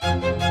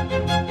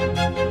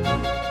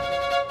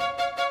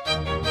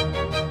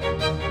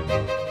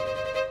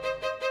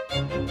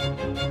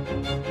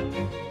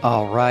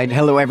All right,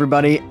 hello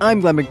everybody, I'm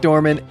Glenn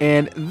McDormand,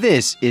 and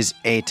this is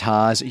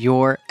ATOS,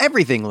 your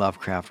Everything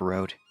Lovecraft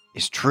Wrote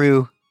is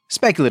True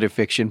speculative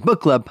fiction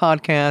book club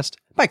podcast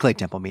by Clay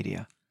Temple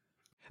Media.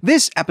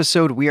 This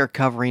episode, we are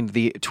covering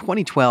the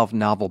 2012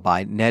 novel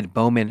by Ned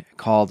Beauman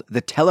called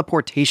The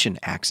Teleportation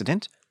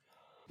Accident.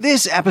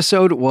 This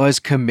episode was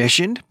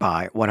commissioned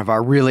by one of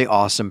our really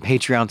awesome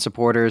Patreon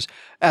supporters.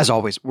 As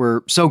always,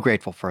 we're so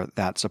grateful for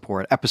that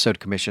support. Episode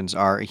commissions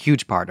are a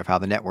huge part of how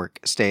the network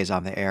stays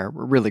on the air.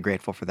 We're really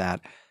grateful for that.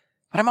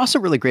 But I'm also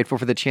really grateful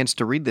for the chance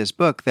to read this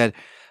book that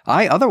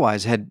I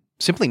otherwise had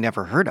simply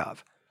never heard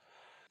of.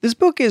 This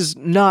book is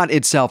not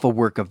itself a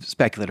work of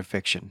speculative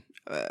fiction.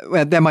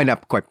 Well, that might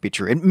not quite be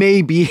true. It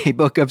may be a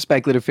book of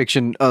speculative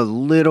fiction a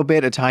little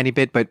bit, a tiny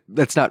bit, but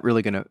that's not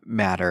really going to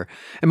matter.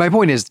 And my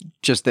point is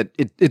just that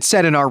it's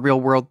set in our real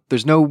world.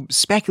 There's no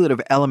speculative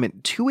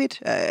element to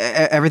it.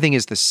 Everything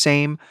is the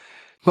same.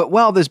 But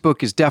while this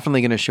book is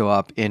definitely going to show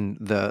up in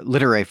the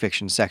literary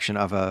fiction section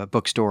of a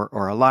bookstore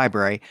or a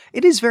library,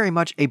 it is very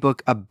much a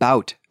book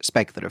about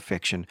speculative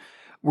fiction.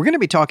 We're going to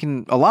be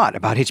talking a lot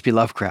about H.P.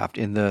 Lovecraft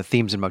in the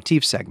themes and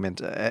motifs segment,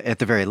 at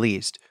the very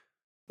least.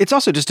 It's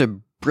also just a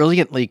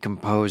brilliantly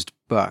composed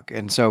book,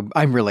 and so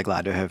I'm really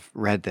glad to have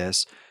read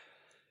this.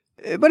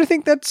 But I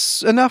think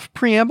that's enough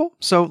preamble,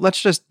 so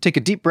let's just take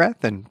a deep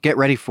breath and get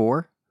ready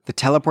for The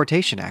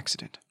Teleportation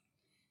Accident.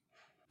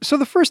 So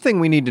the first thing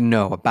we need to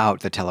know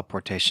about The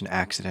Teleportation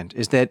Accident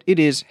is that it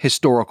is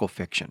historical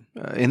fiction,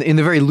 in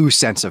the very loose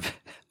sense of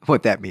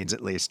what that means,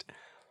 at least.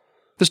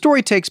 The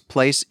story takes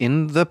place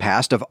in the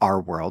past of our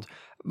world,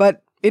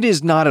 but it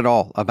is not at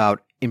all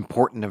about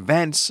important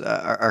events.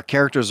 Our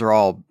characters are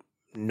all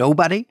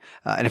nobody,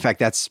 and in fact,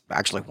 that's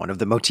actually one of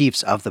the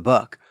motifs of the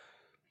book.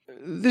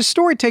 This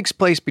story takes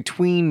place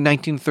between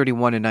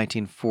 1931 and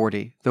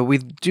 1940, though we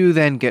do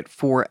then get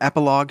 4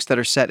 epilogues that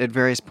are set at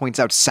various points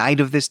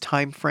outside of this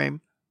time frame.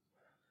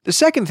 The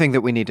second thing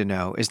that we need to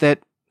know is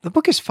that the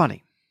book is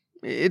funny.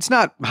 It's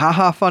not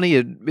ha-ha funny,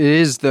 it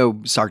is,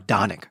 though,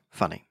 sardonic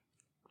funny.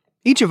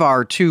 Each of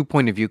our 2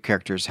 point-of-view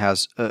characters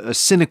has a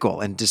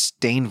cynical and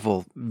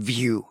disdainful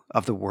view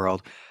of the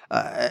world,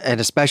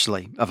 and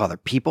especially of other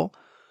people.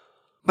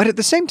 But at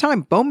the same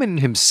time, Beauman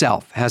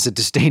himself has a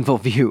disdainful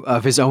view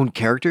of his own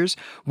characters.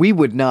 We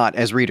would not,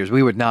 as readers,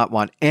 we would not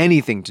want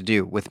anything to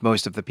do with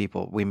most of the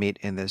people we meet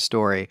in this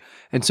story.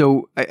 And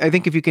so I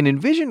think if you can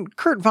envision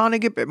Kurt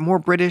Vonnegut but more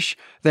British,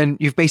 then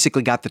you've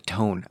basically got the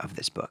tone of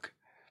this book.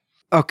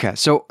 Okay,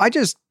 so I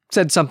just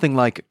said something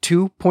like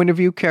 2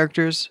 point-of-view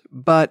characters,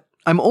 but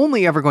I'm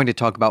only ever going to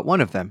talk about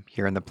one of them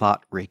here in the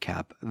plot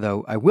recap,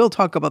 though I will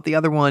talk about the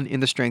other one in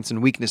the strengths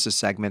and weaknesses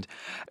segment,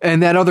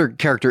 and that other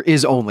character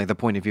is only the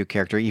point of view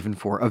character, even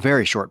for a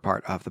very short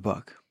part of the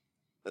book.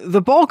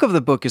 The bulk of the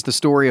book is the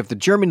story of the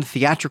German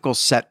theatrical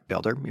set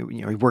builder.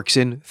 He works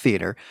in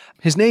theater.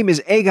 His name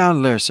is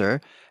Egon Lerser,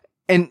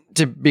 and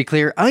to be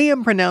clear, I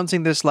am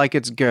pronouncing this like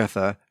it's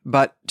Goethe,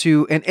 but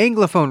to an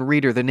Anglophone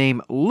reader, the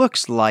name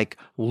looks like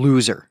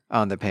loser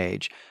on the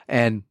page,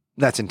 and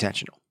that's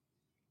intentional.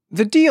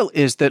 The deal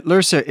is that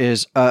Lerser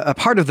is a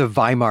part of the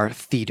Weimar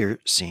theater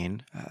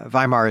scene.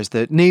 Weimar is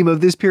the name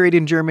of this period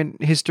in German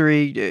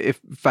history.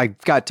 If I've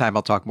got time,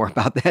 I'll talk more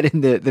about that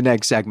in the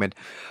next segment.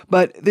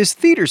 But this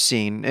theater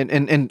scene,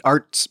 and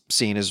arts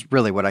scene is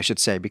really what I should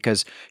say,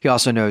 because he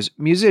also knows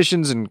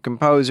musicians and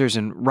composers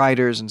and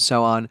writers and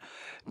so on.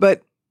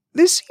 But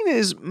this scene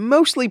is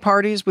mostly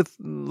parties with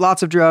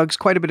lots of drugs,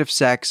 quite a bit of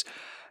sex.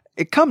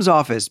 It comes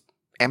off as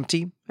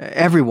empty.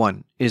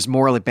 Everyone is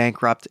morally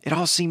bankrupt. It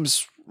all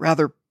seems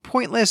rather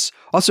pointless,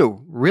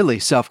 also really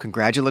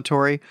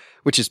self-congratulatory,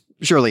 which is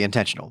surely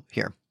intentional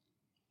here.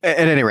 At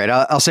any rate,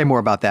 I'll say more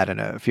about that in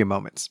a few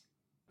moments.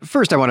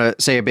 First, I want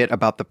to say a bit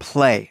about the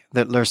play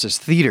that Lerser's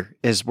theater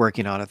is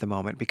working on at the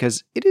moment,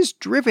 because it is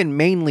driven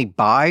mainly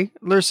by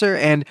Lerser,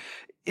 and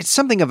it's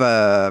something of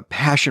a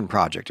passion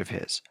project of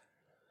his.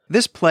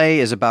 This play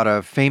is about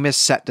a famous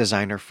set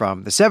designer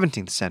from the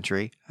 17th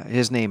century.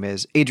 His name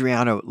is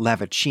Adriano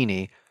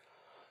Lavaccini.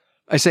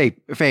 I say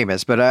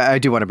famous, but I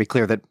do want to be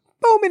clear that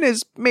Beauman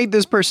has made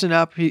this person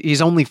up.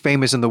 He's only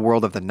famous in the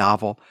world of the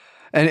novel.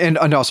 And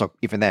also,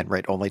 even then,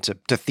 right, only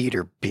to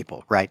theater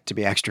people, right, to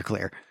be extra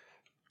clear.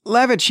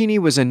 Lavaccini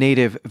was a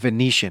native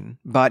Venetian,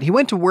 but he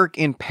went to work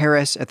in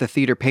Paris at the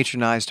theater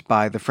patronized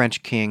by the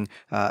French king,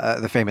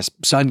 the famous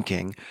Sun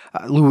King,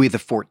 Louis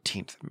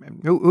XIV,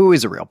 who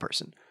is a real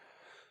person.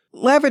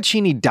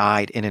 Lavaccini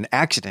died in an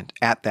accident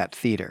at that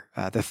theater,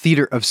 the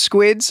Theater of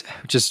Squids,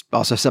 which is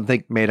also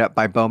something made up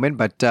by Beauman,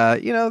 but,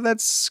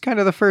 that's kind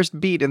of the first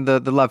beat in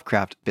the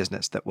Lovecraft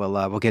business that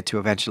we'll get to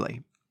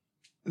eventually.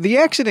 The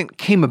accident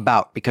came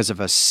about because of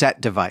a set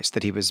device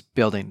that he was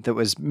building that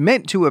was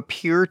meant to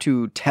appear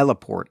to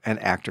teleport an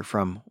actor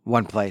from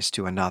one place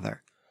to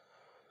another.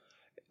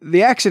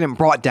 The accident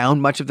brought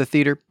down much of the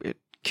theater. It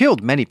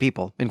killed many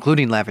people,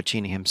 including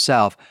Lavaccini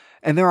himself,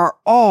 and there are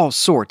all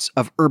sorts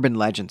of urban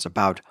legends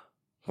about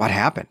what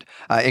happened,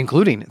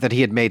 including that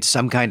he had made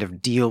some kind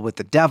of deal with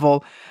the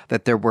devil,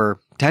 that there were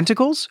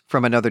tentacles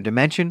from another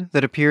dimension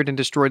that appeared and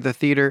destroyed the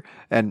theater,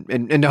 and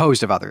a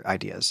host of other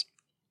ideas.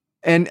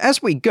 And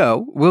as we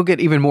go, we'll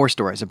get even more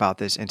stories about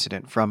this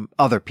incident from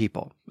other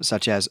people,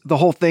 such as the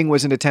whole thing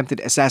was an attempted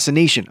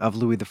assassination of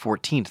Louis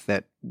XIV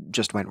that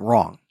just went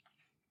wrong.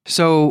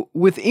 So,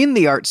 within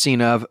the art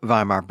scene of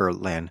Weimar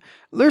Berlin,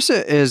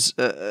 Lürse is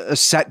a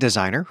set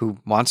designer who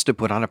wants to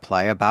put on a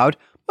play about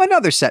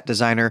another set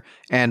designer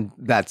and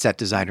that set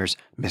designer's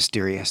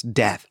mysterious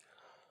death.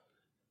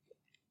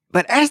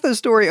 But as the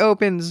story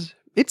opens,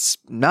 it's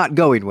not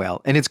going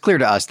well, and it's clear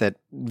to us that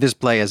this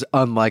play is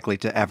unlikely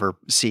to ever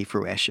see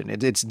fruition.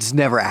 It's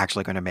never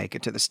actually going to make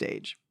it to the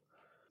stage.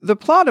 The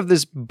plot of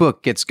this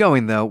book gets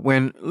going, though,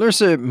 when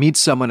Lürse meets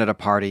someone at a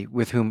party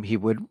with whom he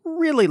would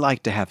really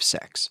like to have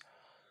sex.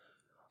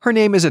 Her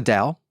name is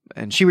Adele,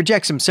 and she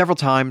rejects him several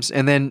times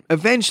and then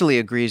eventually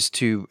agrees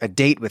to a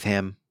date with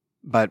him,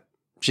 but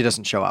she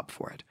doesn't show up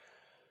for it.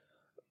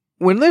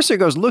 When Lürse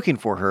goes looking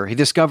for her, he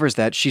discovers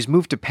that she's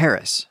moved to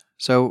Paris,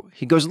 so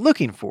he goes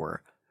looking for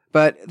her.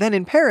 But then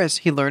in Paris,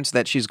 he learns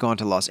that she's gone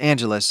to Los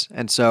Angeles,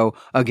 and so,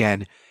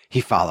 again,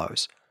 he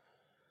follows.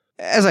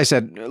 As I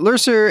said,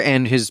 Lürse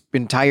and his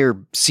entire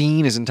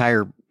scene, his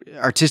entire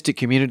artistic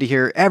community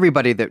here,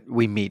 everybody that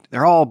we meet,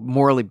 they're all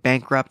morally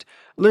bankrupt.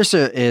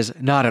 Lürse is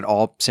not at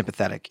all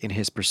sympathetic in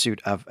his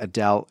pursuit of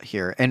Adele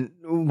here, and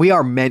we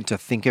are meant to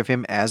think of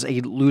him as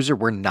a loser.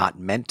 We're not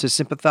meant to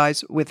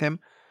sympathize with him.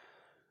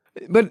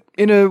 But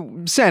in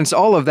a sense,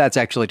 all of that's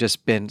actually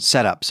just been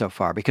set up so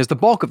far, because the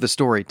bulk of the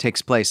story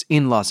takes place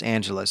in Los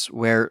Angeles,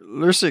 where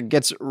Lürse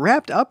gets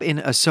wrapped up in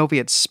a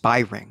Soviet spy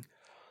ring.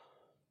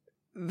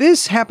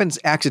 This happens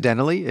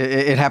accidentally.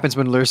 It happens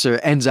when Lürse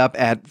ends up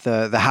at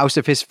the house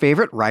of his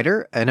favorite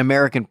writer, an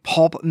American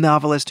pulp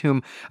novelist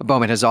whom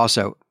Beauman has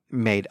also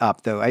made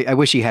up, though I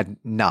wish he had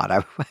not.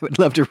 I would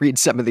love to read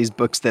some of these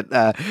books that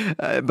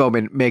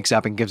Beauman makes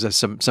up and gives us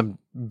some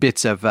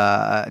bits of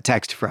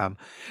text from.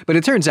 But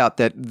it turns out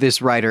that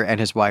this writer and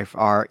his wife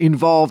are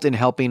involved in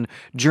helping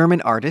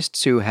German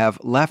artists who have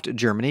left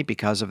Germany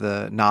because of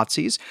the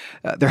Nazis.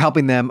 They're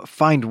helping them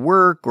find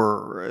work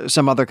or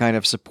some other kind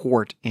of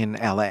support in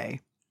LA.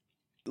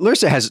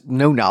 Lürse has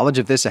no knowledge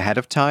of this ahead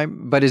of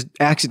time, but is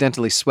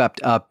accidentally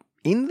swept up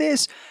in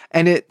this,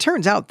 and it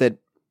turns out that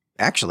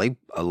actually,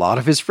 a lot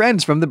of his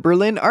friends from the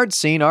Berlin art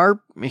scene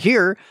are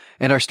here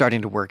and are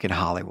starting to work in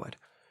Hollywood.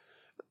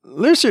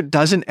 Lürse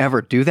doesn't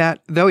ever do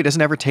that, though. He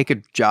doesn't ever take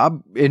a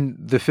job in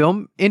the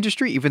film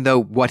industry, even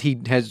though what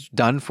he has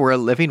done for a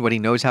living, what he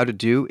knows how to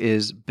do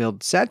is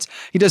build sets.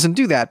 He doesn't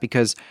do that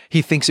because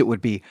he thinks it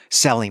would be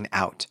selling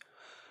out.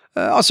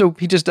 Also,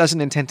 he just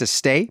doesn't intend to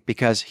stay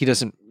because he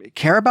doesn't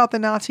care about the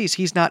Nazis.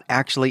 He's not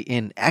actually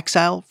in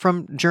exile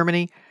from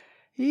Germany.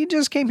 He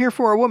just came here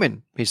for a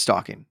woman he's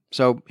stalking,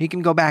 so he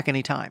can go back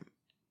anytime.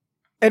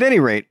 At any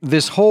rate,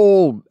 this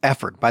whole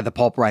effort by the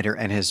pulp writer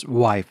and his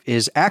wife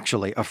is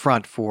actually a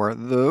front for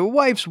the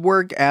wife's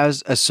work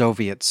as a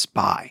Soviet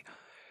spy.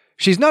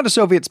 She's not a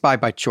Soviet spy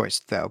by choice,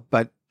 though,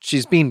 but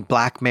she's being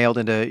blackmailed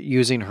into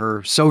using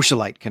her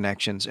socialite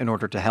connections in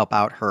order to help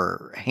out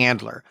her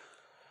handler.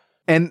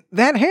 And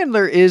that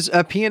handler is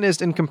a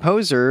pianist and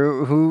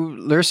composer who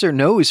Lürse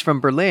knows from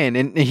Berlin,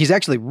 and he's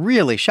actually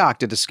really shocked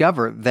to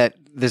discover that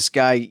this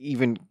guy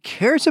even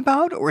cares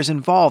about or is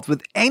involved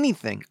with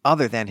anything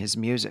other than his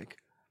music.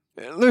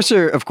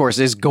 Lürse, of course,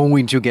 is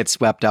going to get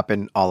swept up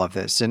in all of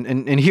this,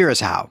 and here is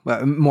how.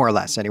 More or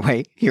less,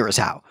 anyway, here is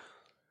how.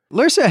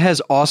 Lürse has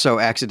also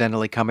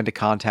accidentally come into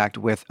contact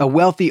with a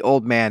wealthy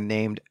old man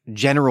named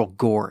General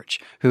Gorge,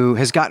 who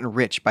has gotten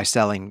rich by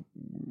selling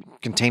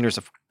containers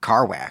of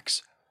car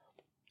wax.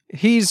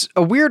 He's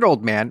a weird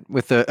old man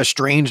with a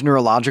strange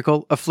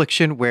neurological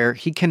affliction where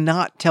he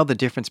cannot tell the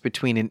difference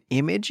between an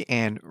image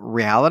and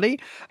reality.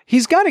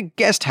 He's got a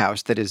guest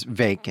house that is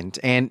vacant,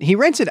 and he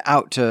rents it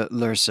out to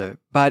Lürse,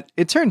 but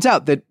it turns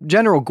out that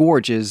General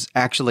Gorge is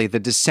actually the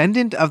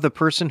descendant of the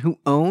person who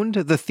owned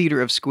the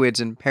Theater of Squids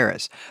in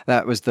Paris.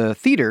 That was the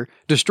theater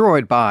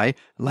destroyed by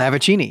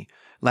Lavicini.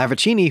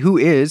 Lavicini, who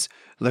is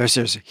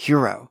Lürse's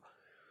hero.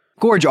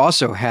 Gorge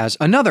also has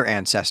another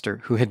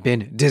ancestor who had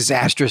been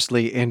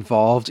disastrously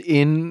involved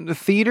in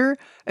theater,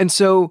 and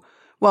so,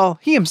 while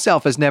he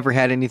himself has never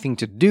had anything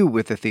to do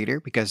with the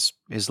theater because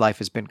his life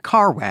has been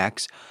car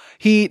wax,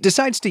 he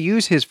decides to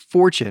use his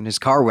fortune, his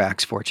car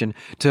wax fortune,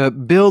 to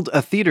build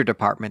a theater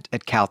department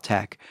at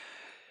Caltech.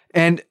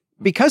 And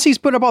because he's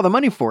put up all the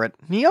money for it,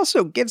 he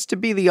also gets to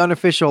be the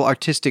unofficial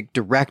artistic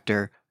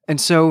director,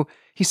 and so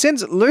he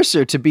sends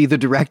Lürse to be the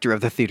director of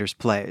the theater's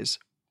plays.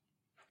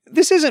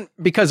 This isn't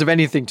because of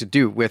anything to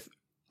do with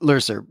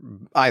Lürse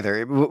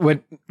either.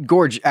 What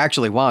Gorge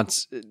actually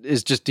wants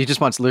is he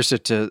just wants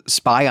Lürse to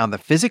spy on the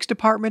physics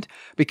department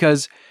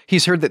because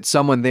he's heard that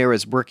someone there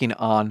is working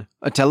on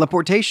a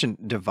teleportation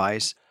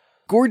device.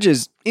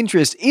 Gorge's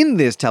interest in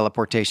this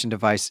teleportation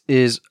device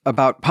is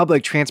about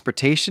public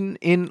transportation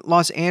in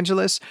Los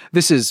Angeles.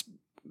 This is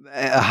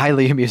a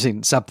highly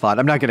amusing subplot.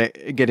 I'm not going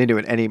to get into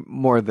it any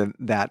more than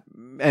that.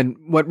 And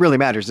what really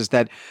matters is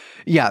that,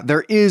 yeah,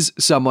 there is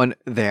someone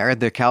there at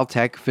the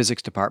Caltech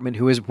physics department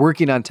who is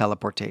working on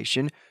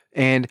teleportation,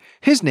 and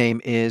his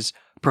name is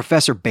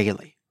Professor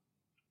Bailey.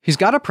 He's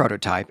got a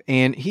prototype,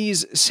 and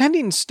he's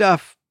sending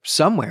stuff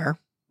somewhere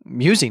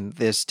using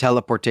this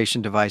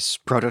teleportation device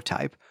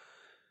prototype,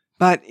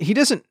 but he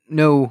doesn't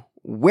know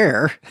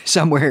where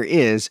somewhere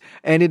is,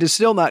 and it is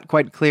still not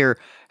quite clear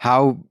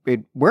how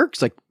it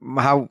works, like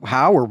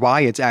how or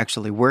why it's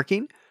actually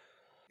working.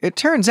 It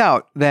turns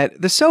out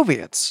that the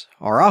Soviets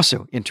are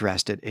also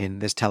interested in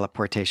this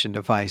teleportation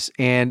device,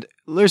 and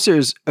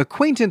Lurser's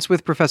acquaintance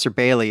with Professor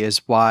Bailey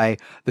is why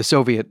the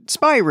Soviet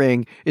spy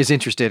ring is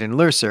interested in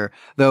Lurser,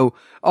 though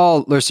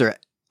all Lurser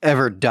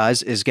ever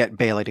does is get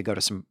Bailey to go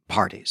to some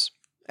parties.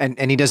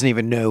 And he doesn't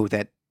even know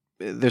that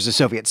there's a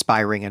Soviet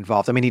spy ring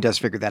involved. I mean, he does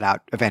figure that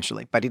out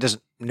eventually, but he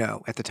doesn't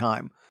know at the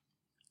time.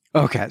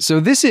 Okay, so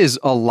this is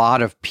a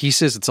lot of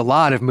pieces. It's a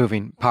lot of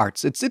moving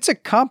parts. It's a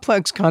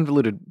complex,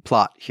 convoluted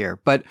plot here.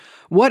 But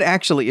what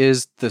actually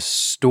is the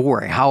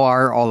story? How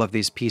are all of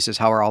these pieces,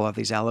 how are all of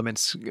these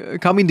elements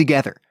coming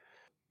together?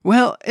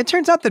 Well, it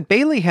turns out that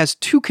Bailey has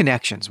two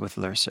connections with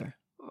Lurser.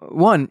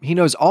 One, he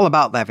knows all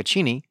about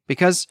Lavaccini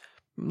because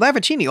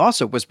Lavaccini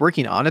also was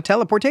working on a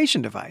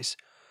teleportation device.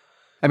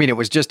 I mean, it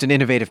was just an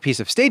innovative piece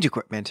of stage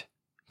equipment,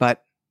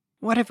 but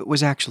what if it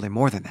was actually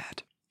more than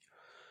that?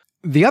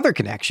 The other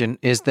connection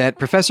is that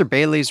Professor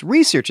Bailey's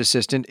research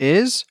assistant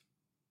is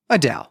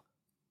Adele.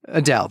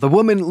 Adele, the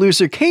woman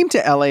Lurser came to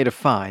LA to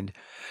find.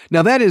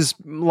 Now that is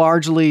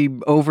largely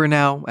over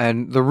now,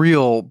 and the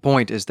real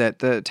point is that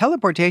the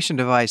teleportation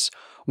device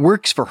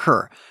works for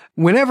her.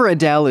 Whenever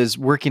Adele is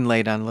working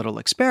late on little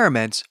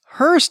experiments,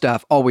 her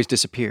stuff always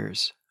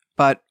disappears.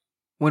 But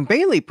when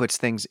Bailey puts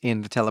things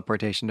in the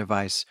teleportation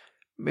device,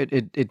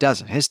 it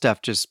doesn't. His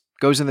stuff just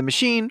goes in the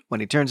machine when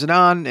he turns it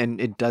on and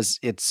it does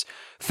its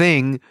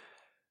thing.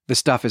 The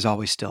stuff is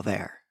always still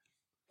there.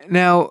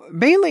 Now,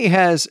 Bailey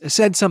has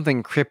said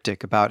something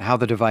cryptic about how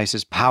the device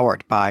is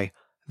powered by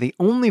the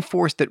only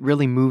force that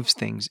really moves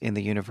things in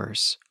the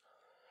universe.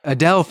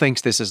 Adele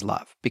thinks this is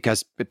love,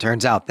 because it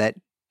turns out that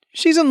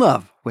she's in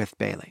love with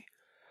Bailey.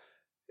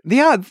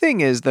 The odd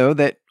thing is, though,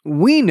 that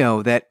we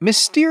know that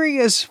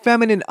mysterious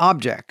feminine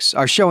objects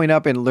are showing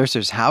up in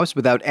Lurser's house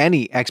without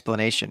any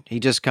explanation. He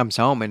just comes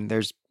home and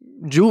there's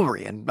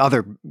jewelry and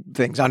other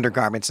things,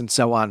 undergarments and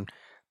so on,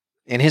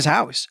 in his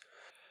house.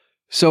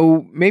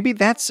 So maybe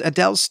that's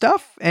Adele's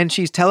stuff, and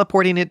she's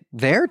teleporting it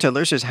there to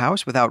Lurser's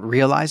house without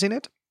realizing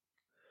it?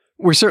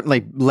 We're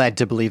certainly led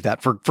to believe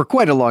that for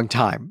quite a long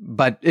time,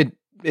 but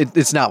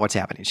it's not what's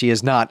happening. She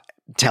is not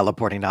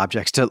teleporting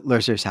objects to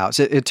Lurser's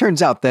house. It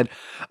turns out that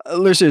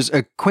Lurser's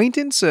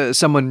acquaintance,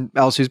 someone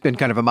else who's been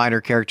kind of a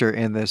minor character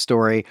in the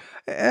story,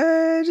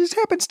 just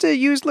happens to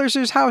use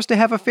Lurser's house to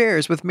have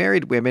affairs with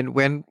married women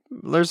when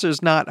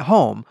Lurser's not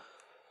home.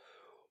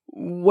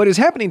 What is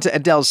happening to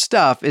Adele's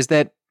stuff is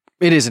that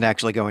it isn't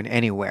actually going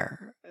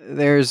anywhere.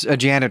 There's a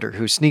janitor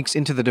who sneaks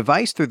into the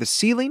device through the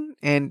ceiling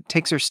and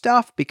takes her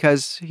stuff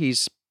because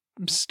he's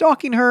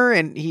stalking her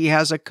and he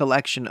has a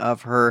collection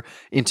of her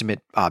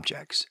intimate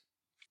objects.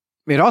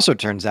 It also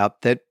turns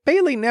out that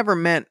Bailey never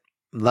meant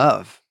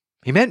love.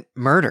 He meant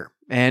murder,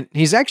 and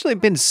he's actually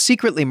been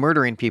secretly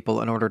murdering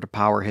people in order to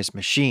power his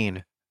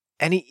machine.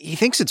 And he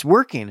thinks it's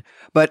working,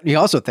 but he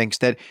also thinks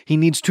that he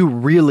needs to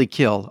really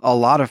kill a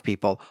lot of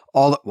people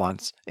all at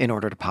once in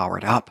order to power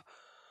it up.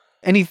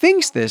 And he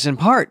thinks this in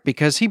part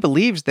because he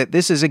believes that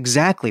this is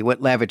exactly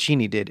what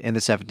Lavaccini did in the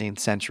 17th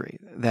century,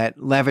 that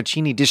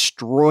Lavaccini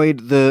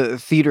destroyed the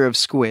theater of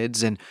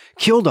squids and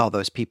killed all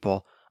those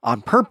people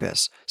on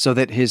purpose so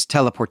that his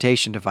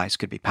teleportation device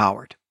could be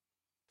powered.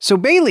 So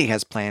Bailey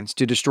has plans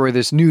to destroy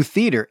this new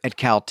theater at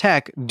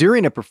Caltech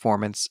during a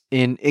performance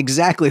in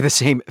exactly the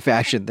same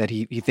fashion that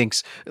he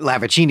thinks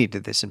Lavaccini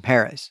did this in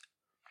Paris.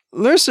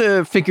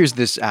 Lurser figures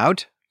this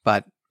out,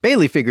 but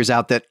Bailey figures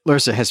out that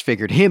Lurser has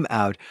figured him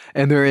out,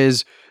 and there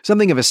is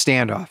something of a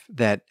standoff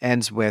that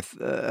ends with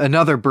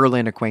another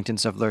Berlin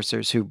acquaintance of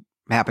Lurser's who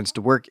happens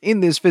to work in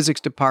this physics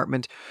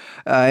department.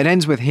 It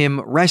ends with him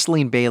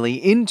wrestling Bailey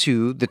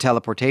into the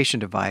teleportation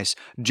device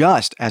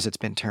just as it's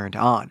been turned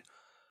on.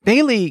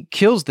 Bailey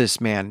kills this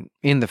man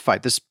in the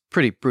fight, this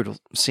pretty brutal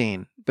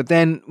scene, but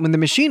then when the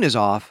machine is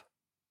off,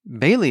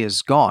 Bailey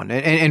is gone,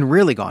 and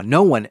really gone.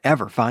 No one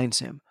ever finds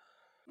him.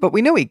 But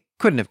we know he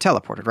couldn't have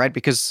teleported, right?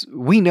 Because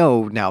we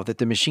know now that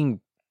the machine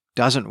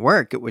doesn't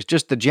work. It was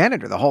just the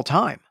janitor the whole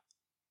time,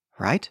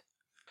 right?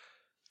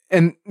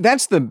 And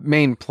that's the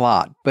main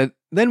plot. But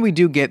then we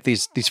do get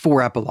these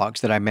four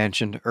epilogues that I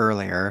mentioned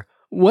earlier.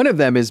 One of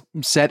them is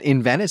set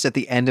in Venice at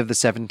the end of the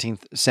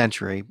 17th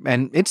century.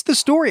 And it's the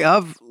story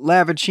of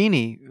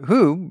Lavaccini,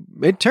 who,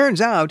 it turns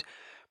out,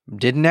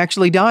 didn't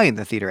actually die in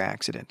the theater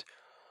accident.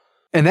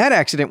 And that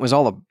accident was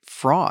all a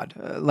fraud.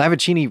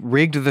 Lavaccini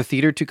rigged the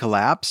theater to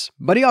collapse,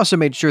 but he also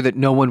made sure that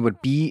no one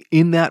would be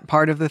in that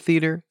part of the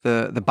theater.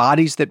 The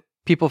bodies that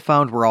people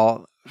found were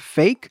all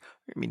fake.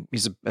 I mean,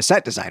 he's a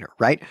set designer,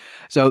 right?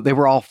 So they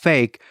were all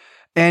fake.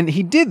 And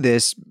he did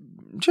this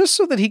just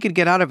so that he could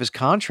get out of his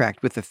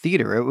contract with the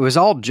theater. It was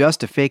all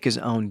just to fake his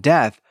own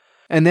death.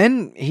 And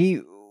then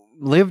he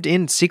lived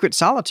in secret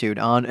solitude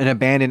on an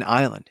abandoned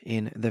island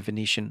in the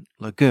Venetian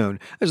lagoon.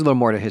 There's a little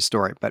more to his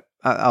story, but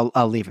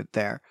I'll leave it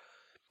there.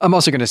 I'm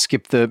also going to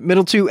skip the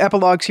middle two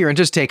epilogues here and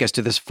just take us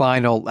to this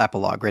final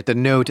epilogue, right? The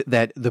note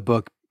that the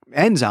book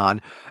ends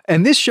on.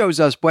 And this shows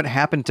us what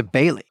happened to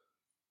Bailey.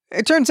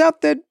 It turns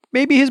out that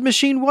maybe his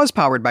machine was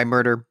powered by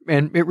murder,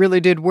 and it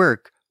really did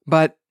work.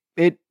 But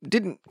it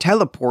didn't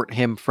teleport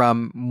him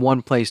from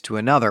one place to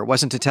another. It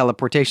wasn't a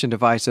teleportation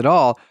device at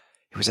all.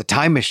 It was a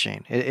time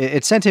machine.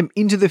 It sent him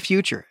into the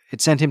future.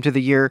 It sent him to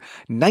the year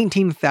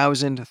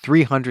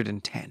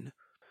 19,310.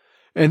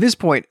 At this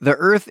point, the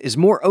Earth is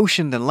more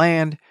ocean than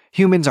land.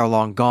 Humans are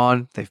long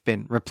gone. They've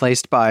been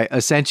replaced by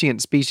a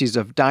sentient species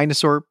of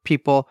dinosaur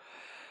people.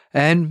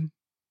 And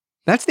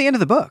that's the end of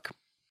the book.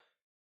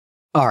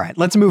 All right,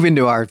 let's move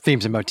into our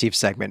themes and motifs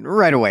segment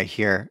right away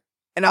here.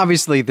 And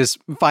obviously, this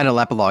final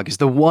epilogue is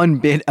the one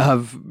bit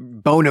of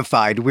bona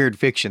fide weird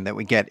fiction that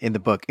we get in the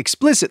book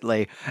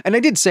explicitly. And I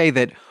did say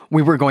that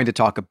we were going to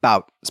talk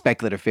about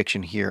speculative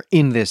fiction here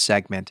in this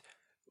segment,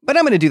 but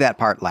I'm going to do that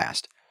part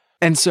last.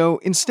 And so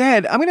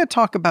instead, I'm going to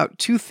talk about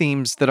two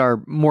themes that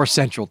are more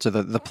central to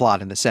the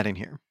plot and the setting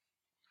here.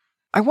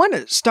 I want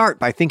to start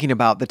by thinking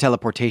about the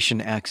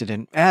teleportation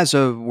accident as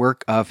a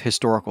work of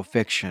historical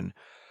fiction,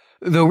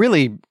 though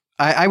really,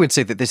 I would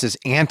say that this is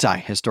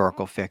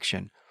anti-historical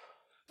fiction.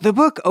 The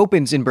book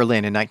opens in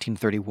Berlin in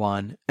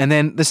 1931, and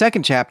then the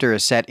second chapter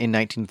is set in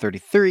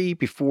 1933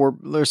 before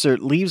Lerser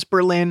leaves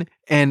Berlin,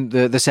 and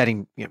the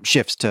setting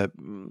shifts to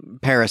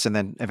Paris and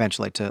then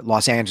eventually to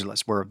Los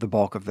Angeles, where the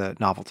bulk of the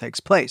novel takes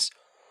place.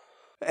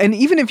 And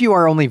even if you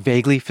are only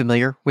vaguely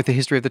familiar with the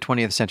history of the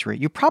 20th century,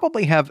 you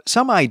probably have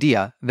some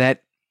idea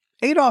that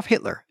Adolf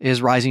Hitler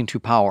is rising to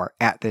power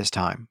at this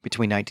time,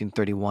 between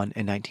 1931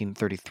 and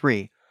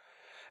 1933.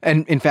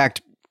 And in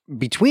fact,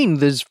 between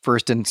this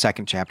first and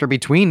second chapter,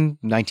 between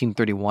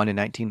 1931 and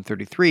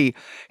 1933,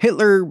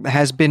 Hitler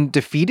has been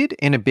defeated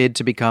in a bid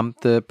to become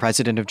the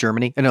president of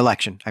Germany, an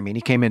election. I mean,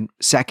 he came in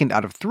second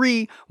out of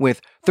three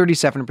with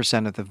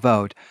 37% of the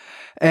vote.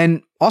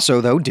 And also,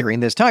 though,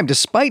 during this time,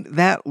 despite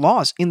that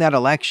loss in that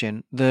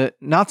election, the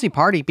Nazi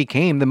Party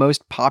became the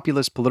most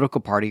populous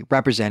political party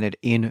represented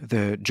in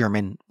the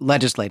German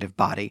legislative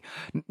body.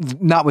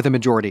 Not with a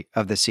majority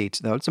of the seats,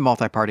 though. It's a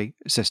multi-party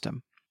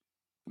system.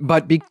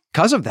 But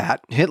because of that,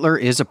 Hitler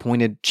is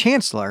appointed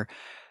chancellor,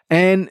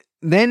 and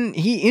then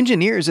he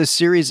engineers a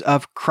series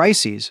of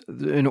crises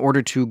in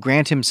order to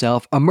grant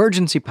himself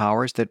emergency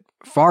powers that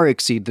far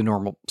exceed the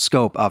normal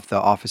scope of the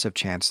office of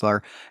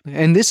chancellor.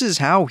 And this is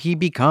how he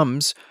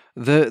becomes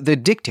the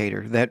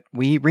dictator that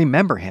we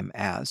remember him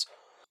as.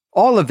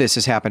 All of this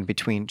has happened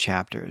between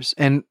chapters.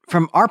 And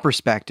from our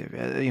perspective,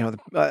 the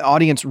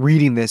audience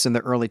reading this in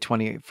the early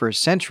 21st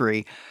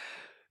century,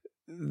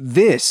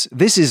 this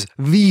is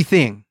the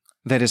thing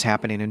that is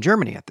happening in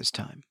Germany at this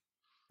time.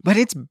 But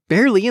it's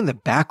barely in the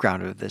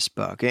background of this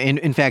book.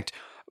 In fact,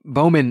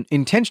 Beauman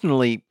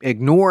intentionally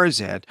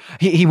ignores it.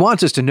 He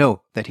wants us to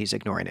know that he's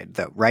ignoring it,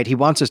 though, right? He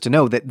wants us to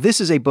know that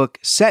this is a book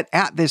set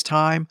at this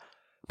time,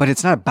 but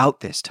it's not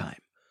about this time.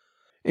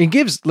 It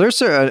gives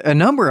Lerser a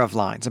number of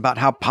lines about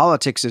how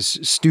politics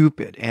is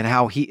stupid and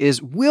how he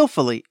is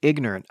willfully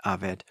ignorant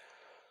of it.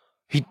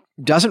 He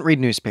doesn't read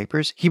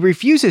newspapers. He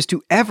refuses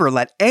to ever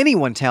let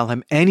anyone tell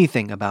him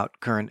anything about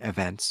current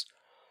events.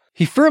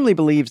 He firmly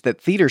believes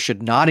that theater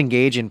should not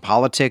engage in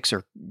politics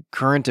or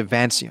current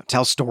events,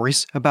 tell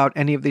stories about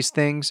any of these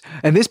things.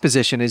 And this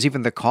position is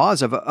even the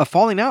cause of a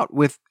falling out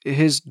with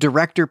his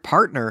director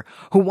partner,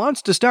 who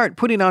wants to start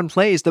putting on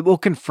plays that will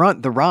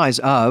confront the rise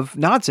of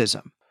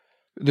Nazism.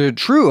 The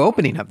true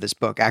opening of this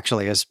book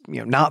actually is,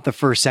 not the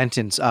first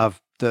sentence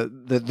of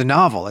the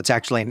novel. It's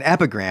actually an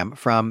epigram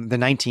from the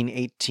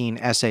 1918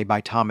 essay by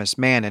Thomas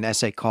Mann, an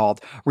essay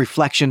called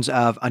Reflections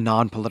of a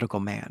Non-Political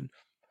Man.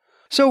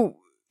 So,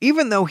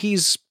 even though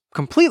he's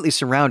completely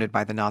surrounded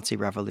by the Nazi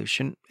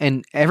Revolution,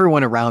 and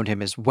everyone around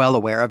him is well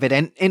aware of it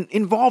and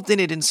involved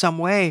in it in some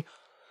way,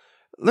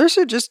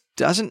 Lerser just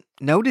doesn't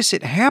notice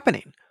it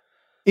happening.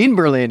 In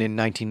Berlin in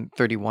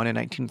 1931 and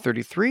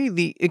 1933,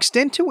 the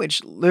extent to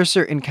which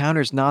Lerser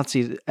encounters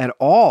Nazis at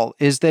all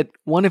is that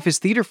one of his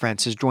theater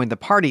friends has joined the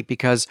party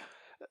because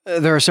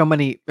there are so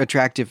many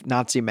attractive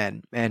Nazi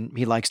men, and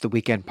he likes the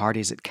weekend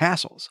parties at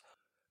castles.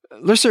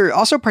 Lerser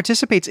also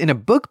participates in a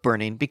book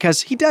burning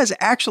because he does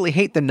actually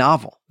hate the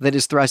novel that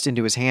is thrust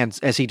into his hands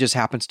as he just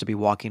happens to be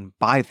walking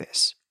by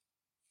this.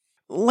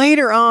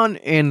 Later on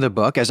in the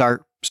book, as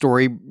our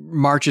story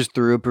progresses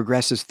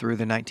through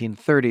the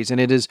 1930s, and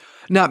it is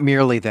not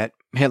merely that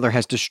Hitler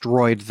has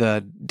destroyed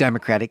the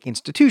democratic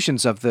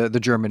institutions of the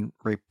German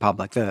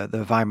Republic,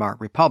 the Weimar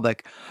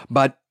Republic,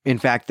 but in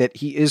fact that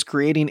he is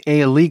creating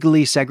a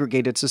legally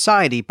segregated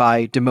society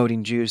by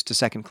demoting Jews to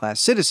second-class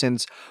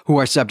citizens who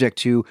are subject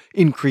to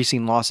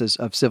increasing losses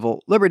of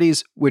civil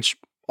liberties, which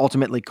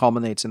ultimately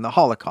culminates in the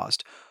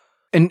Holocaust.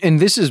 And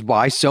this is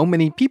why so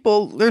many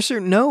people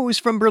Lerser knows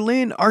from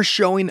Berlin are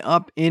showing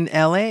up in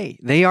LA.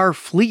 They are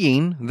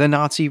fleeing the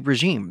Nazi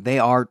regime. They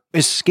are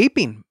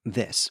escaping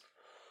this.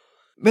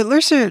 But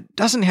Lerser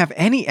doesn't have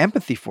any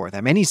empathy for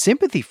them, any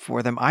sympathy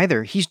for them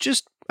either. He's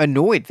just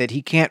annoyed that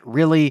he can't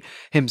really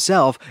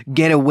himself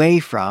get away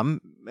from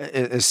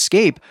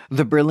escape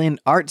the Berlin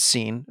art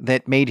scene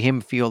that made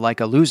him feel like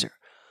a loser.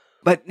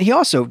 But he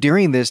also,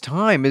 during this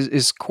time,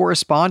 is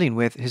corresponding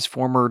with his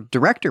former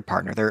director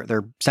partner.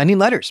 They're sending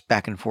letters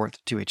back and forth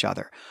to each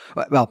other.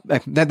 Well,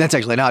 that's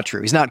actually not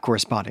true. He's not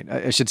corresponding.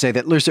 I should say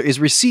that Lerser is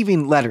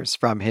receiving letters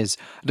from his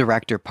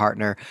director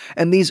partner,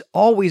 and these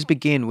always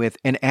begin with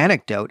an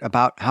anecdote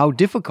about how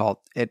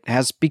difficult it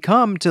has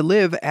become to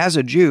live as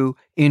a Jew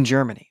in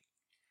Germany.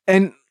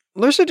 And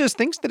Lerser just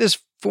thinks that his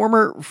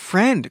former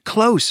friend,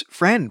 close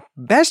friend,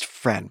 best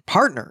friend,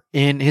 partner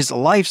in his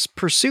life's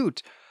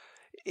pursuit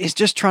is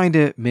just trying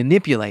to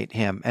manipulate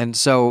him. And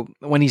so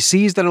when he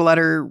sees that a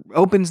letter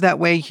opens that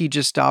way, he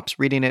just stops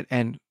reading it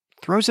and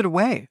throws it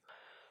away.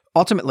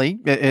 Ultimately,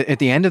 at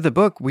the end of the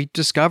book, we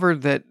discover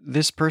that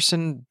this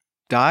person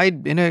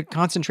died in a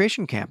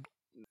concentration camp.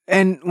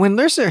 And when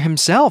Lerser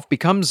himself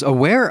becomes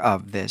aware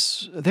of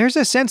this, there's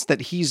a sense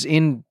that he's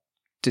in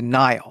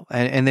denial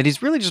and that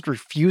he's really just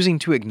refusing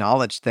to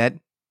acknowledge that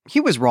he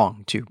was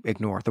wrong to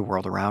ignore the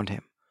world around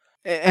him.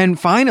 And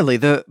finally,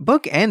 the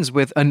book ends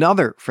with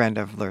another friend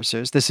of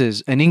Lerser's. This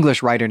is an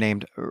English writer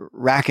named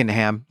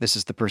Rackenham. This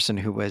is the person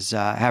who was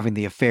having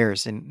the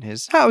affairs in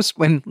his house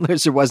when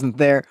Lerser wasn't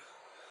there.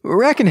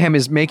 Rackenham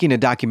is making a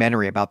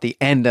documentary about the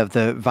end of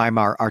the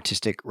Weimar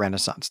artistic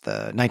renaissance,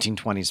 the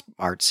 1920s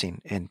art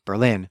scene in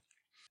Berlin.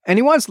 And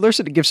he wants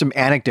Lerser to give some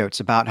anecdotes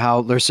about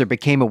how Lerser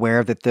became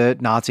aware that the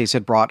Nazis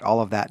had brought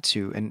all of that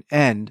to an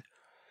end.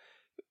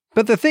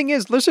 But the thing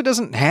is, Lerser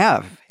doesn't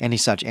have any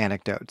such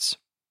anecdotes.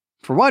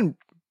 For one,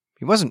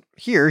 he wasn't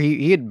here.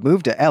 He had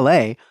moved to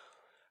L.A.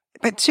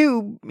 But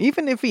two,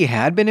 even if he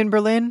had been in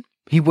Berlin,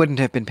 he wouldn't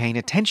have been paying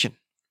attention.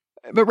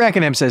 But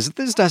Rackenham says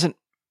this doesn't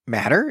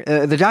matter.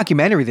 The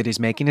documentary that he's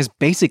making is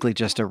basically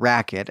just a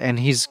racket, and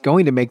he's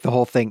going to make the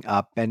whole thing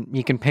up, and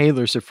he can pay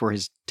Lerser for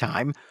his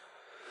time.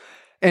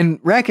 And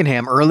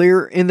Rackenham,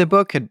 earlier in the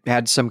book,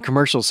 had some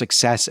commercial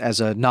success as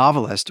a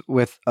novelist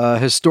with a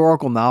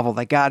historical novel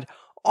that got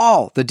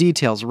all the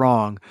details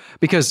wrong,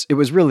 because it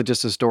was really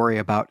just a story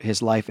about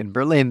his life in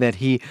Berlin that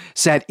he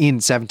set in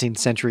 17th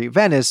century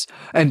Venice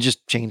and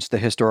just changed the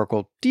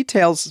historical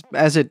details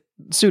as it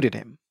suited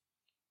him.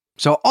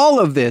 So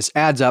all of this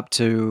adds up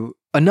to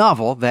a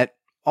novel that,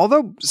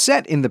 although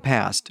set in the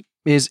past,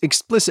 is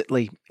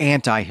explicitly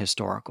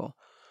anti-historical.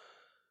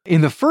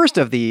 In the first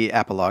of the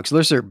epilogues,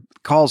 Lerser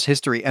calls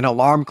history an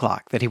alarm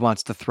clock that he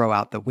wants to throw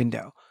out the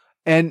window.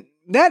 And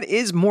that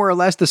is more or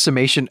less the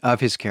summation of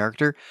his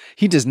character.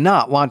 He does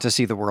not want to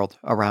see the world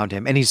around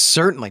him, and he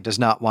certainly does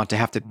not want to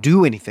have to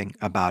do anything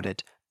about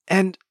it.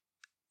 And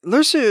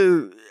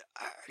Lerser,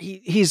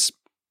 he's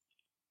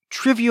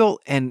trivial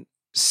and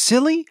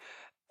silly.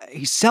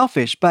 He's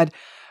selfish, but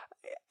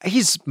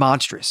he's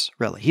monstrous,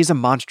 really. He's a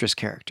monstrous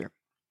character.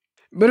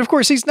 But of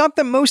course, he's not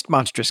the most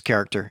monstrous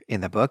character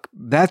in the book.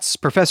 That's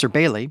Professor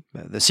Bailey,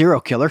 the serial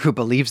killer who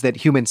believes that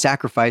human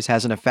sacrifice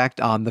has an effect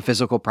on the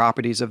physical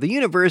properties of the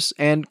universe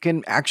and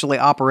can actually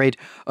operate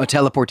a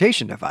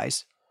teleportation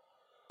device.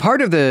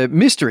 Part of the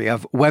mystery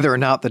of whether or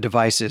not the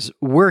device is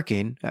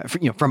working,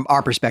 from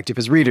our perspective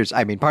as readers,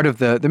 part of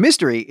the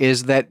mystery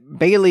is that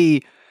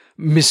Bailey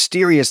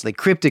mysteriously,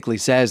 cryptically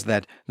says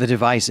that the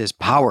device is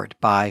powered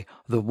by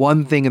the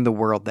one thing in the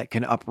world that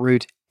can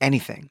uproot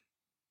anything.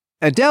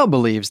 Adele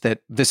believes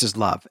that this is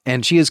love,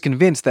 and she is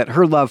convinced that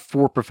her love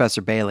for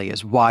Professor Bailey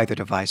is why the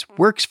device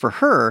works for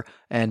her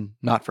and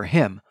not for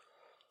him.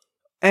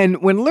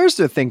 And when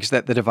Lerser thinks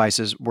that the device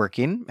is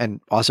working,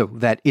 and also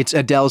that it's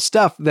Adele's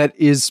stuff that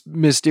is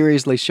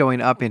mysteriously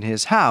showing up in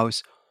his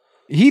house,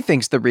 he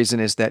thinks the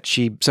reason is that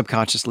she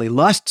subconsciously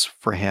lusts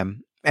for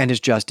him and is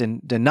just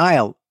in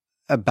denial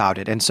about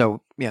it. And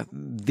so,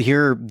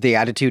 here the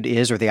attitude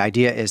is, or the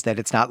idea is, that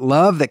it's not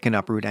love that can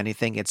uproot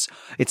anything, it's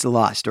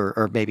lust,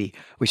 or maybe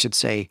we should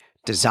say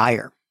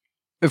desire.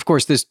 Of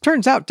course, this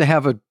turns out to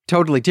have a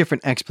totally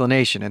different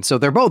explanation, and so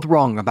they're both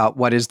wrong about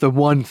what is the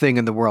one thing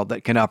in the world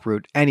that can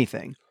uproot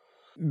anything.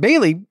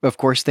 Bailey, of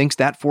course, thinks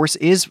that force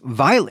is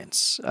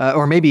violence,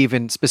 or maybe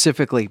even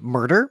specifically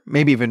murder,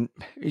 maybe even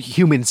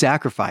human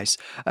sacrifice.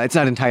 It's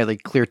not entirely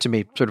clear to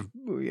me sort of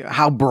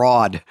how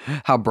broad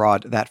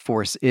that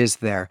force is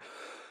there.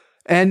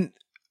 And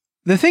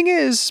the thing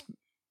is,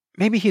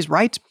 maybe he's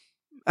right.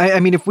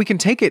 If we can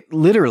take it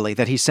literally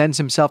that he sends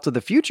himself to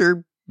the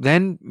future,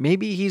 then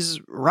maybe he's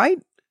right.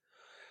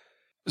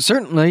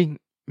 Certainly,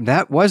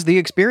 that was the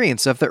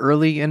experience of the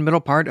early and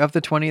middle part of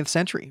the 20th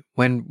century,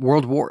 when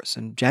world wars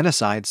and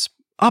genocides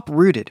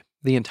uprooted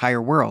the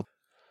entire world.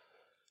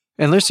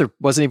 And Lerser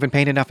wasn't even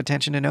paying enough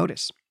attention to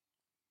notice.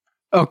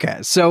 Okay,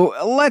 so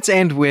let's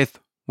end with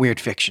weird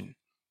fiction.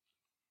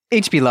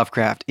 H.P.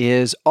 Lovecraft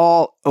is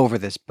all over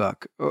this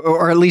book,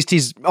 or at least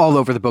he's all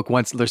over the book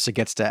once Lerser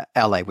gets to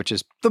L.A., which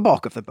is the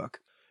bulk of the book.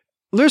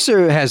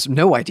 Lerser has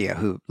no idea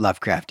who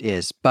Lovecraft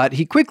is, but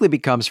he quickly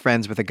becomes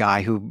friends with a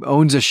guy who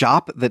owns a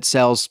shop that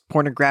sells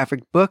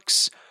pornographic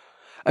books.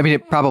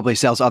 It probably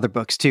sells other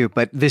books too,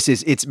 but this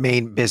is its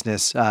main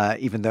business,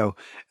 even though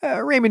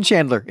Raymond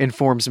Chandler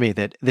informs me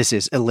that this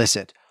is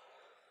illicit.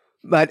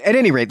 But at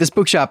any rate, this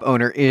bookshop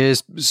owner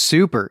is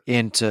super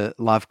into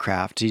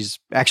Lovecraft. He's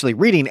actually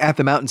reading At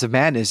the Mountains of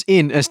Madness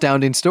in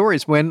Astounding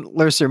Stories when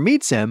Lercer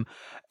meets him.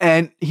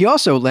 And he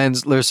also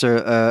lends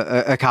Lercer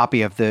a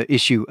copy of the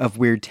issue of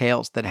Weird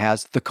Tales that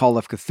has The Call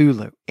of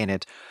Cthulhu in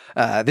it.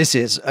 This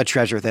is a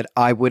treasure that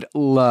I would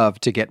love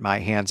to get my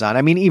hands on.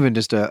 I mean, even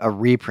just a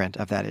reprint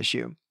of that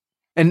issue.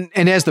 And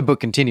as the book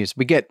continues,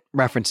 we get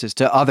references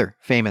to other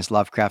famous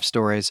Lovecraft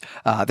stories.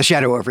 The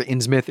Shadow over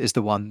Innsmouth is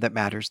the one that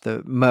matters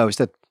the most.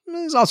 That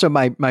is also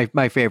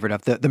my favorite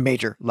of the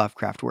major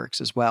Lovecraft works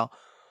as well.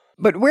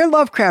 But where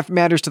Lovecraft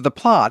matters to the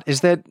plot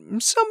is that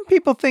some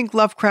people think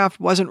Lovecraft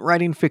wasn't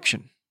writing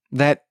fiction.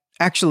 That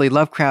actually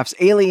Lovecraft's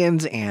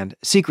aliens and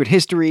secret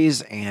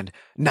histories and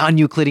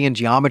non-Euclidean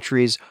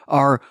geometries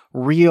are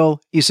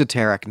real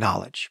esoteric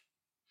knowledge.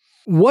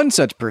 One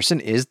such person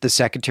is the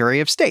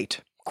Secretary of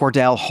State,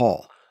 Cordell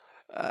Hull.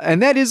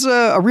 And that is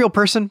a real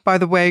person, by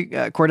the way.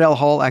 Cordell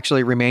Hull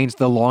actually remains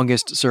the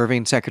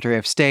longest-serving Secretary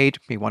of State.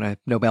 He won a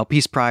Nobel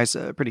Peace Prize,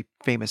 a pretty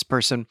famous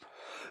person.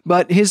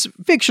 But his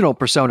fictional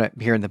persona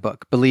here in the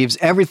book believes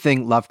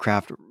everything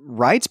Lovecraft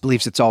writes,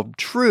 believes it's all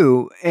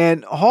true,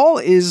 and Hull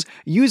is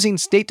using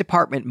State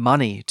Department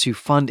money to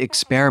fund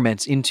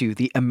experiments into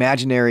the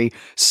imaginary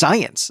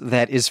science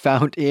that is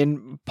found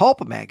in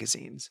pulp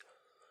magazines.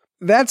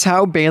 That's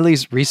how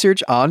Bailey's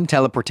research on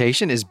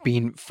teleportation is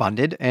being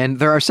funded, and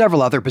there are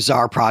several other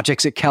bizarre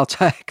projects at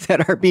Caltech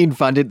that are being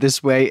funded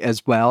this way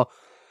as well.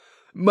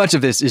 Much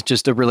of this is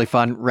just a really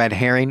fun red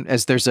herring,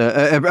 as there's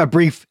a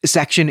brief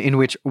section in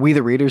which we,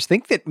 the readers,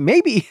 think that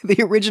maybe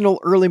the original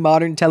early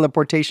modern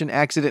teleportation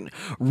accident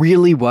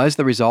really was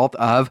the result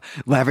of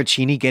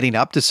Lavaccini getting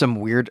up to some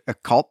weird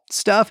occult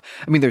stuff.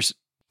 I mean, there's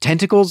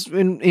tentacles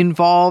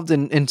involved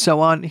and so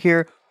on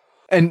here.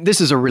 And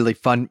this is a really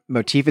fun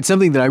motif. It's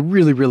something that I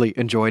really, really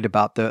enjoyed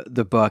about the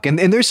book. And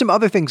there's some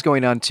other things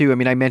going on too. I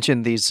mean, I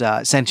mentioned these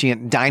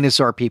sentient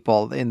dinosaur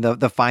people in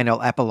the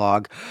final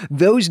epilogue.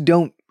 Those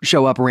don't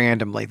show up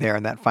randomly there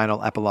in that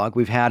final epilogue.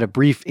 We've had a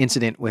brief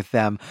incident with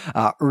them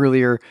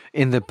earlier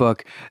in the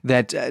book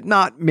that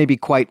not maybe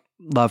quite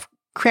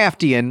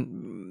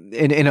Lovecraftian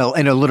in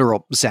a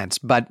literal sense,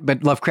 but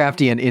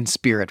Lovecraftian in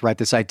spirit, right?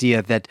 This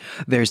idea that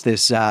there's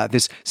this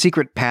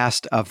secret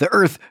past of the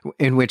Earth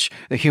in which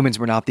the humans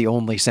were not the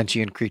only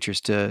sentient creatures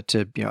to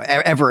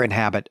ever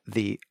inhabit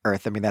the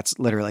Earth. I mean, that's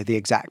literally the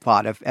exact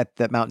plot of At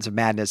the Mountains of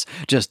Madness.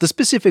 Just the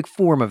specific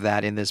form of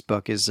that in this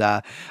book is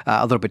a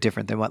little bit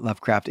different than what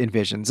Lovecraft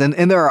envisions,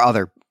 and there are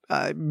other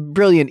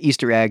brilliant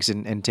Easter eggs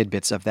and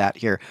tidbits of that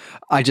here.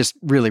 I just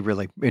really,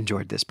 really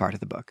enjoyed this part of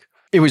the book.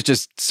 It was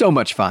just so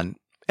much fun.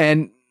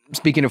 And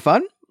speaking of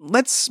fun,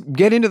 let's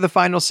get into the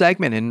final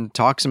segment and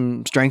talk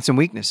some strengths and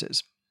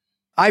weaknesses.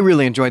 I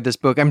really enjoyed this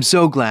book. I'm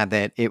so glad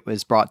that it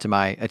was brought to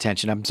my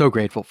attention. I'm so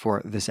grateful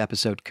for this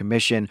episode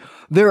commission.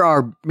 There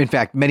are, in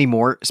fact, many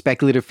more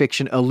speculative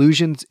fiction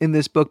allusions in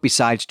this book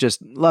besides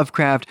just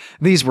Lovecraft.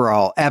 These were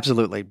all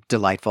absolutely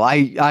delightful.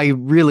 I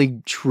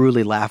really,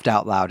 truly laughed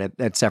out loud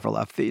at several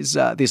of these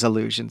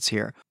allusions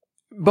here.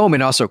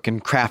 Beauman also can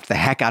craft the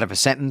heck out of a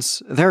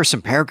sentence. There are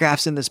some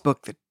paragraphs in this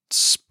book that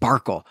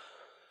sparkle.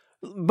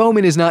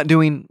 Beauman is not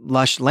doing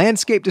lush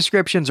landscape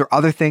descriptions or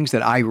other things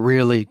that I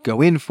really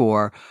go in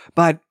for,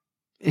 but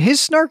his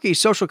snarky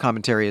social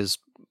commentary is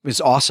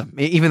awesome,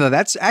 even though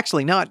that's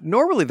actually not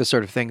normally the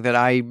sort of thing that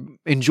I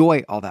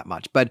enjoy all that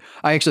much. But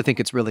I actually think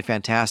it's really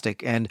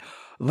fantastic, and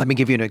let me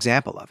give you an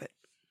example of it.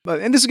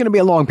 And this is going to be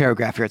a long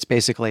paragraph here. It's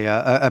basically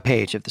a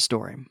page of the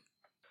story.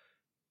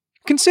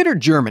 Consider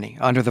Germany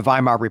under the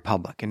Weimar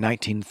Republic in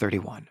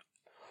 1931.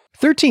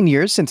 13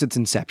 years since its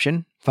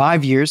inception,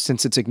 5 years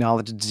since its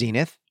acknowledged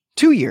zenith,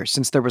 2 years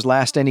since there was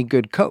last any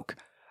good Coke.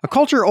 A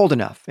culture old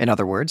enough, in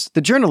other words,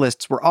 the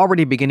journalists were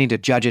already beginning to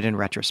judge it in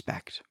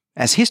retrospect,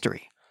 as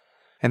history.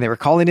 And they were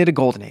calling it a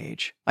golden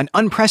age, an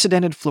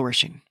unprecedented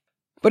flourishing.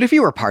 But if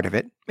you were part of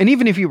it, and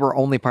even if you were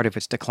only part of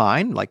its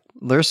decline, like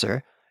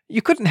Lercer,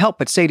 you couldn't help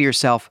but say to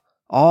yourself,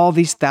 all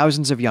these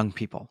thousands of young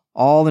people,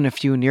 all in a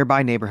few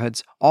nearby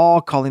neighborhoods,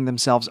 all calling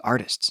themselves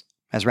artists,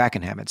 as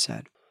Rackham had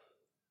said.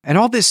 And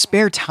all this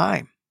spare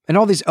time, and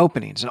all these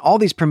openings, and all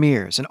these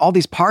premieres, and all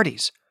these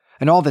parties,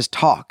 and all this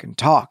talk and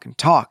talk and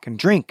talk and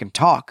drink and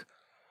talk.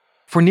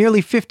 For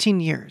nearly 15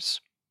 years,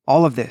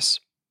 all of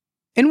this.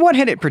 And what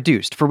had it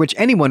produced for which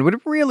anyone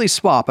would really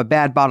swap a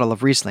bad bottle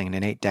of Riesling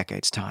in 8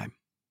 decades' time?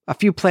 A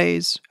few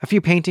plays, a few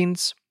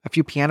paintings, a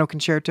few piano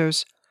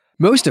concertos,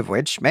 most of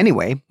which,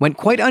 anyway, went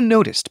quite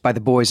unnoticed by the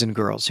boys and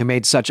girls who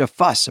made such a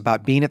fuss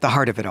about being at the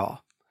heart of it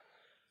all.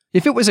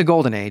 If it was a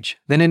golden age,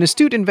 then an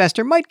astute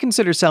investor might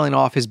consider selling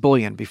off his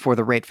bullion before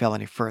the rate fell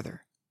any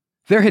further.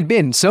 There had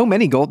been so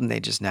many golden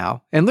ages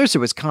now, and Lercer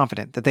was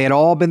confident that they had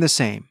all been the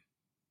same,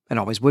 and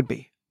always would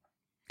be.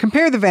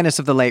 Compare the Venice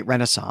of the late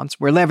Renaissance,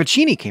 where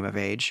Lavaccini came of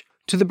age,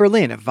 to the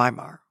Berlin of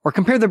Weimar, or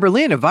compare the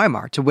Berlin of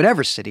Weimar to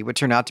whatever city would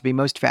turn out to be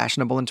most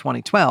fashionable in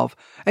 2012,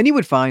 and you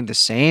would find the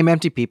same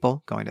empty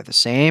people going to the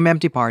same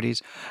empty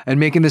parties and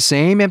making the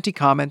same empty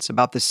comments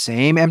about the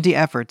same empty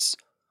efforts,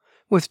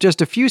 with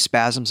just a few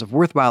spasms of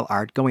worthwhile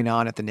art going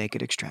on at the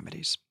naked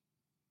extremities.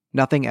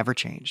 Nothing ever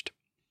changed.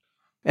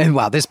 And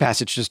wow, this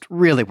passage just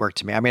really worked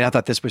to me. I mean, I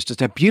thought this was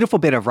just a beautiful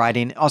bit of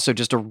writing, also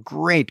just a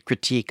great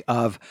critique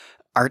of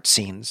art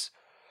scenes.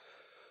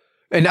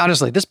 And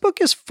honestly, this book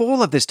is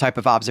full of this type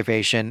of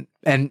observation,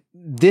 and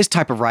this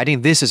type of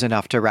writing. This is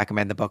enough to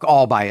recommend the book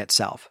all by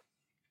itself.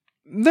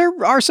 There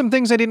are some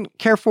things I didn't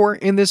care for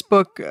in this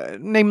book,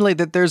 namely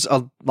that there's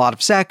a lot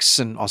of sex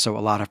and also a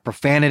lot of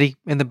profanity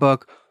in the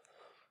book.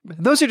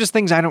 Those are just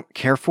things I don't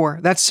care for.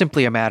 That's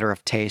simply a matter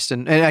of taste.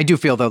 And I do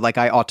feel, though, like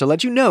I ought to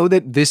let you know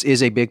that this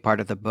is a big part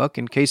of the book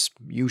in case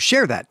you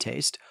share that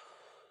taste.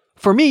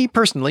 For me,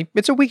 personally,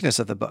 it's a weakness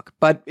of the book,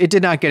 but it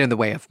did not get in the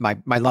way of my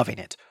loving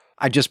it.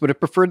 I just would have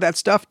preferred that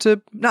stuff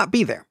to not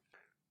be there.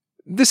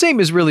 The same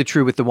is really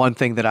true with the one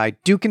thing that I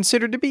do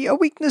consider to be a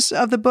weakness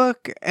of the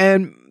book,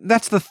 and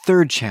that's the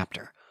third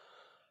chapter.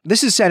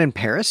 This is set in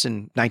Paris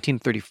in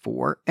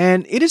 1934,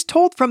 and it is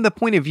told from the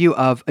point of view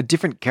of a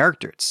different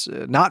character. It's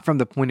not from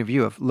the point of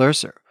view of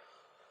Lerser.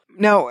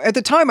 Now, at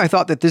the time, I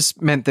thought that this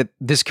meant that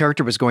this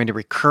character was going to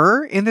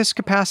recur in this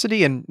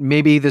capacity, and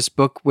maybe this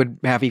book would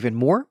have even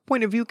more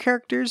point of view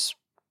characters.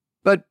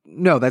 But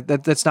no,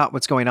 that's not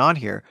what's going on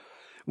here.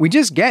 We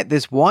just get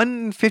this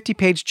one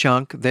 50-page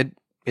chunk that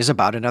is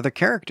about another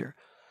character.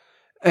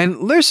 And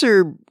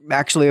Lerser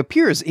actually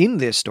appears in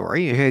this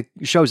story.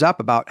 He shows up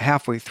about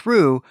halfway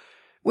through,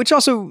 which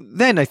also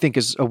then I think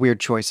is a weird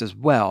choice as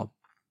well.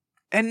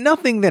 And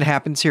nothing that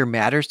happens here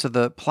matters to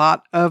the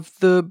plot of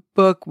the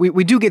book.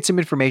 We do get some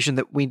information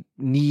that we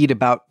need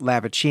about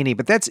Lavicini,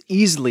 but that's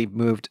easily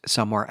moved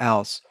somewhere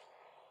else.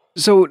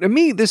 So to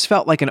me, this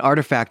felt like an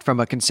artifact from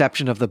a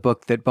conception of the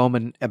book that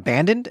Beauman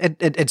abandoned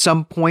at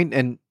some point,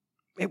 and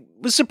it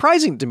was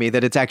surprising to me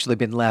that it's actually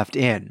been left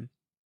in.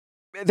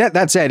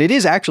 That said, it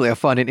is actually a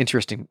fun and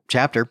interesting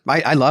chapter.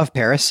 I love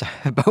Paris.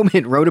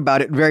 Beauman wrote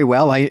about it very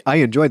well. I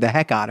enjoyed the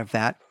heck out of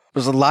that.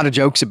 There's a lot of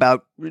jokes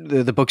about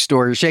the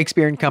bookstore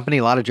Shakespeare and Company,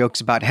 a lot of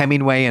jokes about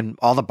Hemingway and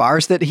all the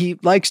bars that he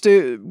likes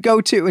to go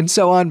to and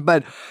so on.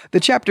 But the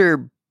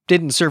chapter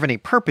didn't serve any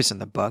purpose in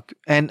the book.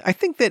 And I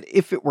think that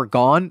if it were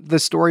gone, the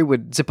story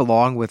would zip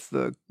along with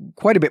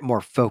quite a bit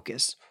more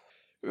focus.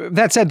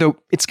 That said, though,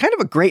 it's kind of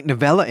a great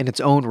novella in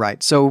its own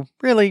right. So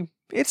really,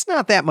 it's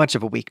not that much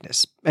of a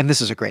weakness, and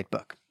this is a great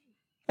book.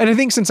 And I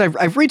think since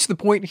I've reached the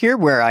point here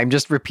where I'm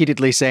just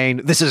repeatedly saying,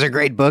 this is a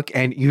great book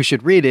and you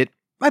should read it,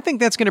 I think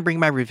that's going to bring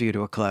my review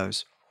to a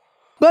close.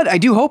 But I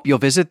do hope you'll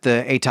visit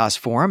the ATOS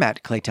forum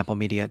at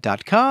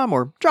claytemplemedia.com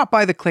or drop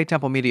by the Clay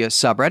Temple Media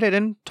subreddit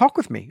and talk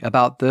with me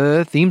about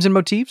the themes and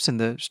motifs and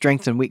the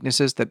strengths and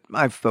weaknesses that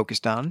I've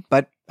focused on.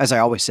 But as I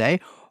always say,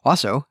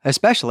 also,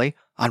 especially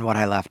on what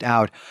I left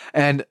out.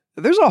 And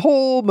there's a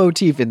whole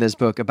motif in this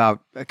book about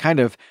a kind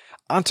of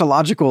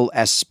ontological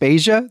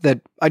aspasia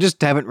that I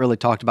just haven't really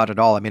talked about at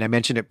all. I mean, I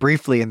mentioned it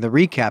briefly in the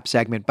recap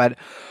segment, but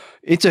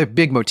it's a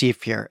big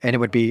motif here, and it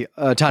would be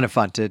a ton of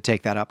fun to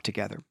take that up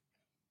together.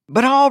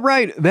 But all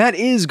right, that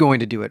is going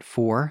to do it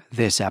for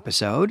this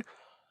episode.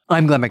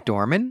 I'm Glenn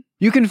McDorman.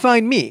 You can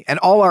find me and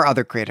all our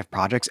other creative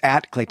projects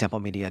at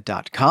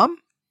claytemplemedia.com.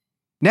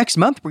 Next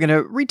month, we're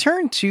going to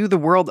return to the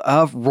world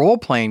of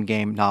role-playing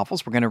game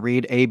novels. We're going to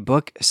read a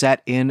book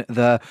set in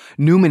the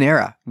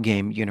Numenera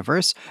game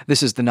universe.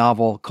 This is the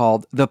novel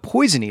called The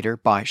Poison Eater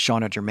by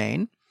Shauna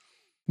Germain.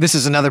 This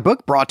is another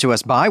book brought to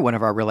us by one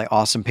of our really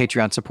awesome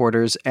Patreon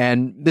supporters,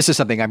 and this is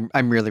something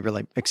I'm really,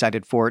 really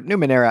excited for.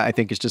 Numenera, I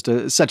think, is just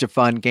such a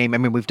fun game. I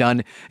mean, we've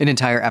done an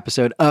entire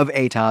episode of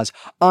ATOS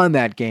on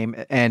that game,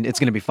 and it's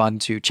going to be fun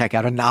to check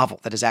out a novel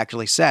that is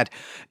actually set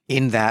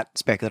in that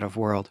speculative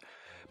world.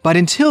 But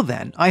until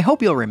then, I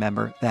hope you'll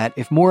remember that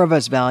if more of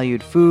us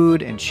valued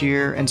food and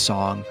cheer and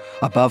song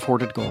above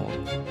hoarded gold,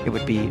 it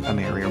would be a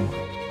merrier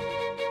world.